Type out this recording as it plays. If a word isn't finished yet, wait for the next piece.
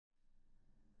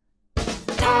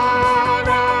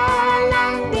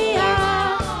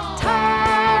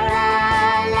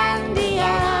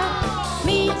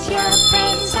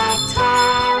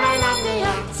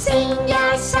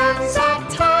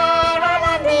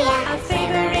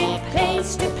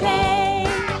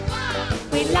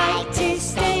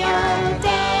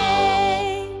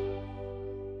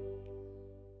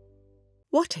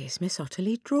What is Miss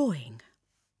Otterly drawing?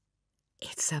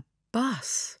 It's a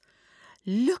bus.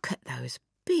 Look at those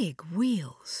big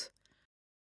wheels.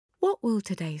 What will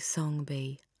today's song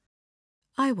be?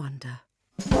 I wonder.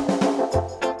 The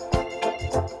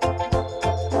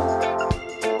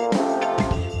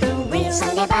wheels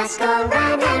on the bus go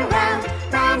round and round,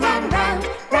 round and round,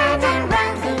 round and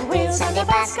round. The wheels on the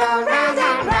bus go round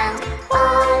and round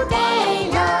all day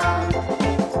long.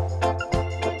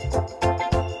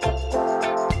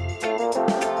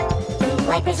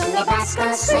 The wipers on the bus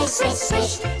go swish, swish,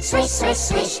 swish, swish, swish,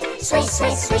 swish, swish,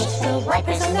 swish, swish. The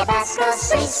wipers on the bus go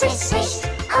swish, swish, swish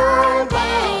all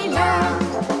day long.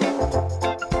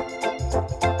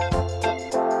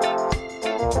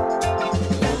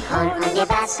 The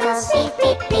bus goes beep,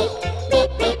 beep, beep, beep,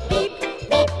 beep, beep,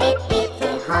 beep, beep, beep. The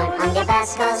horn on the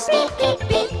bus goes beep, beep,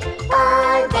 beep,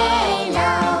 all day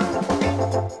long.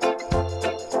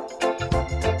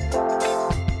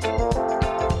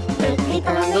 The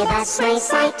people on the bus sway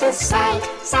side to side,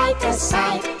 side to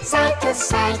side, side to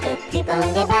side. The people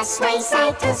on the bus sway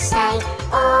side to side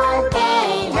all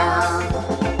day long.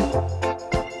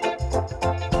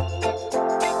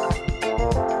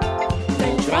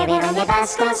 Driver on the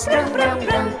bus goes brum, brum,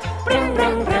 brum, brum,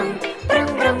 brum, brum, brum,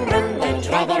 brum, brum. The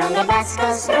driver on the bus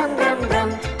goes brum, brum,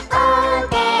 brum, all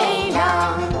day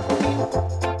long.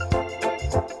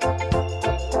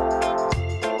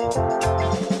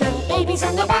 The babies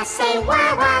on the bus say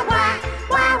wah, wah, wah,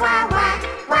 wah, wah, wah,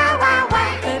 wah, wah,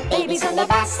 wah. The babies on the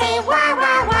bus say wah,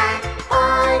 wah, wah,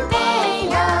 all day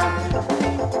long.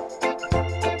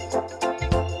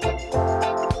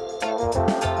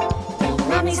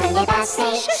 Mummies on the bus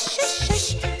say shush, shush,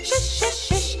 shush, shush, shush,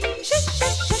 shush, shush,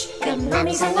 shush, shush. The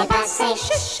mummies on the bus say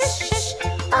shush, shush, shush,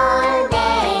 all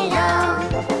day long.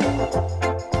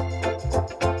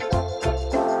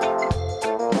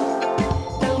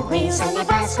 The wheels on the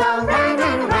bus go round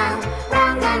and round,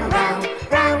 round and round,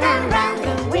 round and round.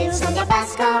 The wheels on the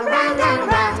bus go round and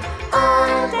round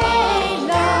all day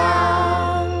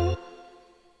long.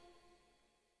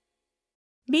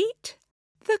 Meet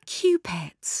the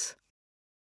Cupettes.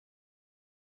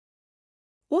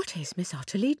 What is Miss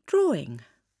Otterly drawing?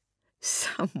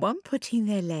 Someone putting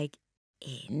their leg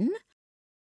in?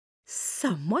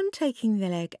 Someone taking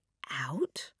their leg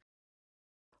out?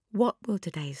 What will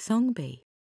today's song be?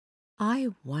 I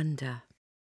wonder.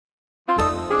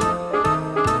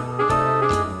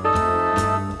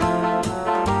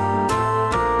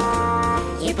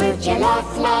 You put your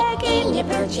left leg in, you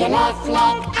put your left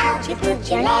leg out. You put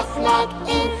your left leg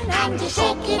in and you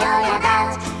shake it all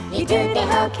about. You do the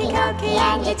hokey cokey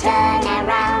and you turn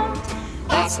around.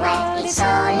 That's what it's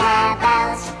all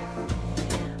about.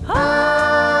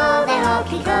 Oh, the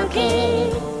hokey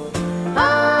cokey.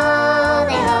 Oh,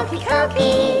 the hokey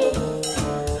cokey.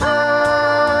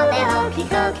 Oh, the hokey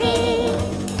cokey.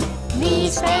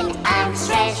 Knees bend, arms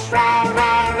stretch, rah,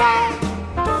 rah, rah.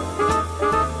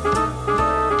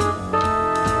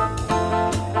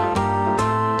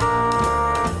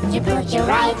 You put your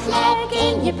right leg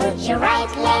in, you put your right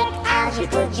leg out. You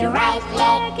put your right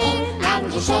leg in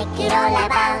and you shake it all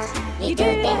about. You do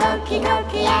the hokey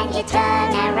cokey and you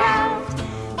turn around.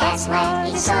 That's what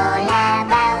it's all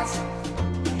about.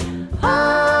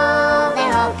 Oh, the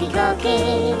hokey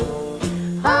cokey.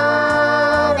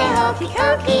 Oh, the hokey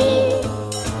cokey.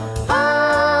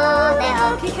 Oh, the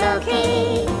hokey cokey.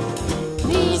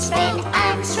 Knees bend,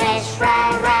 arms stretch,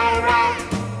 rah, rah, rah.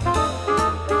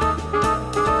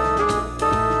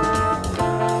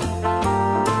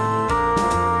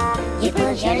 You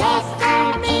put your left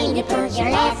arm in, you put your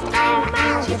left arm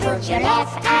out. You put your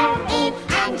left arm in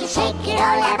and you shake it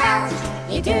all about.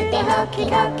 You do the hokey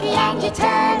cokey and you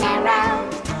turn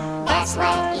around. That's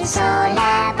what it's all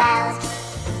about.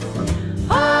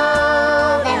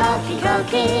 Oh, the hokey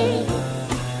cokey.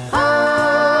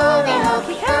 Oh, the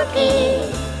hokey cokey.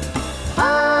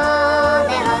 Oh,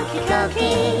 the hokey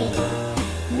cokey.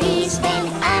 Knees bend,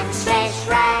 arms stretch,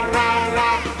 rah, rah,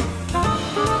 rah.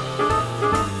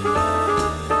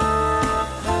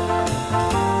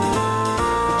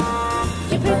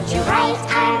 You put your right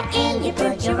arm in, you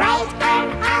put your right arm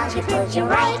out. You put your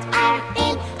right arm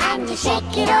in and you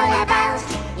shake it all about.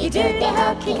 You do the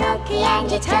hokey cokey and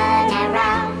you turn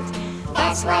around.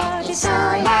 That's what it's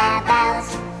all about.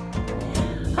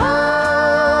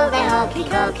 Oh, the hokey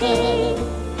cokey.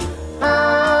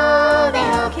 Oh, the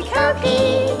hokey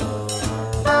cokey.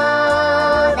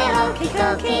 Oh, the hokey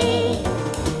cokey.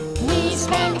 Knees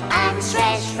bend, arms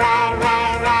stretch, rah,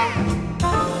 rah, rah.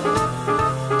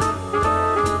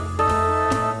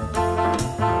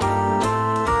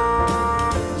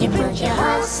 You put your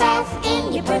whole self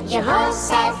in, you put your whole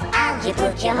self out. You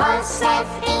put your whole self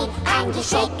in and you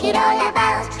shake it all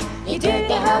about. You do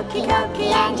the hokey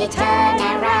cokey and you turn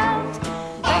around.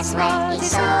 That's what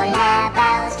it's all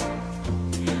about.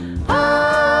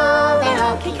 Oh, the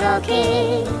hokey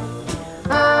cokey.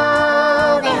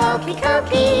 Oh, the hokey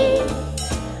cokey.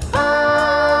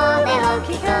 Oh, the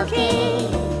hokey cokey.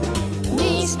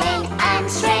 Knees bend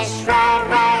and stretch, right,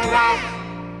 right, right.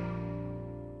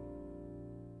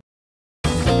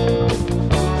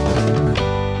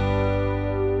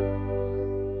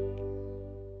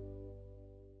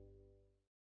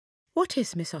 What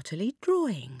is Miss Otterly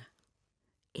drawing?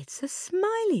 It's a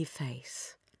smiley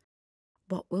face.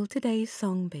 What will today's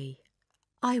song be?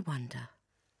 I wonder.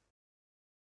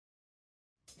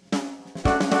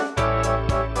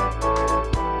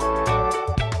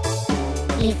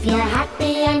 If you're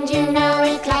happy and you know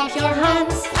it, clap your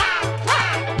hands.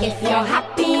 If you're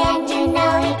happy and you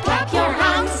know it, clap your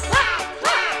hands.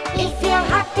 If you're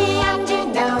happy and you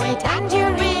know it, and you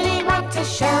really want to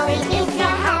show it. If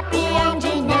you're happy and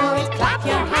you know it, clap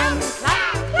your hands.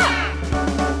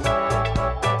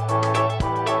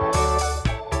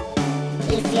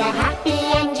 If you're happy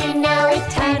and you know it,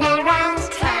 turn around,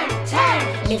 turn,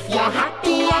 turn. If you're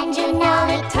happy and you know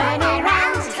it, turn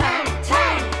around, turn,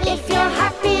 turn. If you're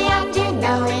happy and you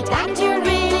know it, and you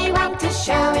really want to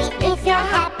show it. If you're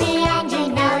happy and you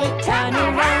know it, turn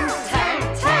around, turn,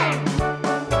 turn.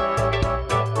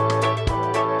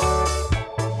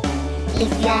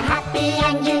 If you're happy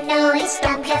and you know it,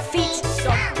 stomp your feet,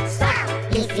 stomp, stomp.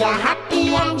 If you're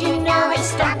happy and you know it,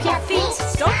 stomp your feet,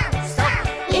 stomp, stomp.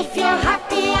 If you're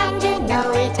happy and you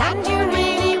know it, and you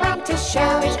really want to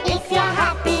show it. If you're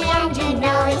happy and you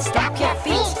know it, stomp your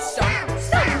feet, stomp,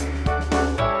 stomp.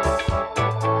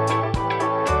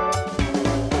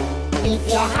 If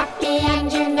you're happy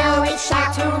and you know it,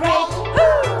 shout hooray,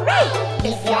 hooray.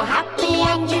 If you're happy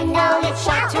and you know it,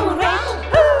 shout hooray,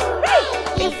 hooray.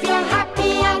 If you're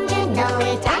happy and you know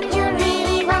it, and you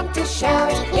really want to show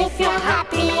it. If you're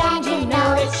happy and you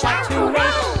know it, shout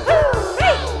hooray,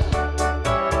 hooray.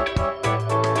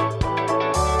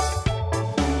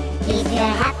 If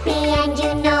you're happy and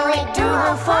you know it, do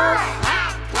a four.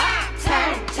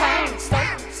 Turn, turn,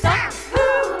 stop, stop,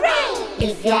 hooray.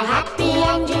 If you're happy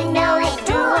and you know it,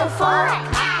 do a four.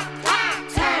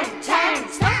 Turn, turn,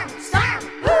 stop, stop,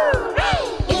 hooray.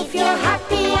 If you're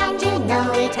happy and you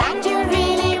know it, and you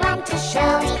really want to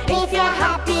show it. If you're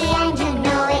happy and you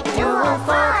know it, do a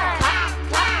four.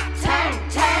 Turn,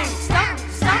 turn, stop,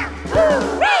 stop,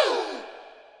 hooray.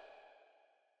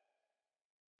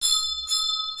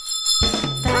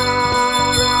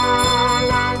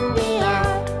 Taralandia,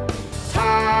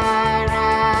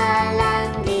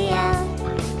 Taralandia.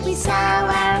 We saw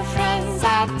our friends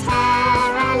at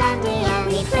Taralandia.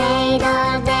 We played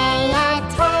all day at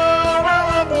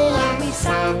Taralandia. We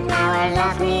sang our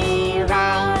lovely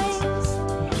rhymes.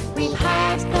 We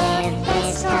had